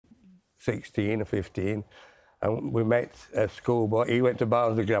16 or 15, and we met at school. But he went to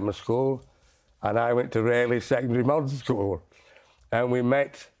Barnsley Grammar School, and I went to Rayleigh Secondary Modern School, and we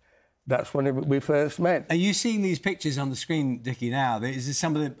met. That's when we first met. Are you seeing these pictures on the screen, Dickie? Now, is this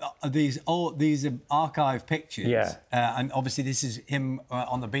some of these archive pictures? Yeah. And obviously, this is him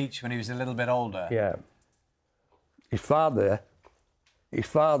on the beach when he was a little bit older. Yeah. His father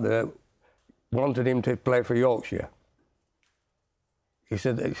wanted him to play for Yorkshire. He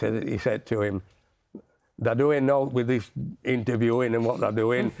said to him, "They're doing now with this interviewing and what they're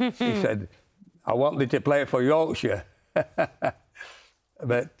doing." He said, "I want you to play for Yorkshire."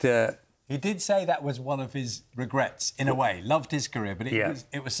 But he did say that was one of his regrets, in a way. Loved his career, but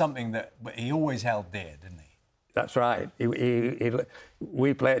it was something that he always held dear, didn't he? That's right.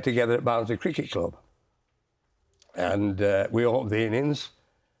 We played together at Barnsley Cricket Club, and we opened the innings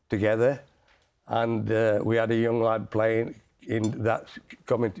together, and we had a young lad playing in that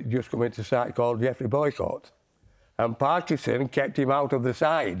just coming to side called Jeffrey Boycott, and Parkinson kept him out of the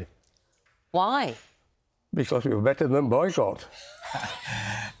side. Why? Because we were better than Boycott.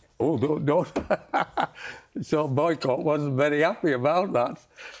 Oh, don't. So Boycott wasn't very happy about that.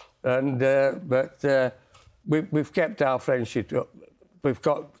 And but we've kept our friendship up.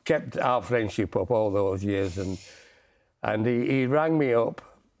 Kept our friendship up all those years. And he rang me up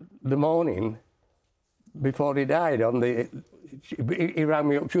the morning before he died. He rang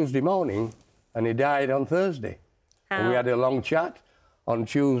me up Tuesday morning, and he died on Thursday. How? And we had a long chat on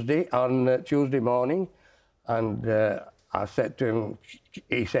Tuesday morning. And I said to him,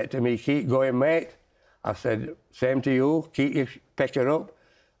 he said to me, "Keep going, mate." I said, "Same to you, keep your pecker up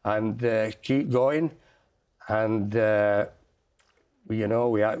and keep going." And, you know,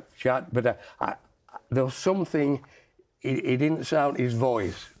 we had a chat, but there was something, he didn't sound, his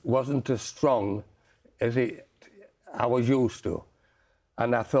voice wasn't as strong as I was used to.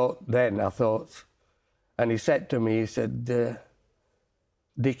 And I thought, and he said to me, he said,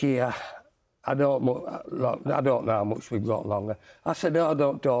 "Dickie, I don't know how much we've got longer." I said, "No,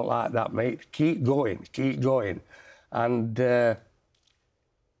 don't talk like that, mate. Keep going, keep going." And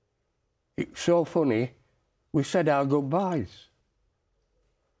it's so funny, we said our goodbyes.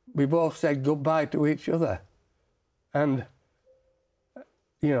 We both said goodbye to each other. And,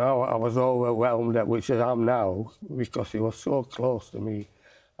 you know, I was overwhelmed, which I am now, because he was so close to me.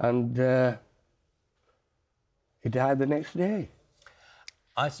 And he died the next day.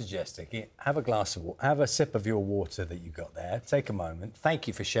 I suggest, Dickie, have a sip of your water that you got there. Take a moment. Thank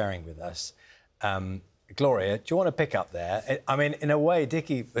you for sharing with us. Gloria, do you want to pick up there? I mean, in a way,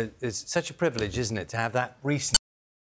 Dickie, it's such a privilege, isn't it, to have that recent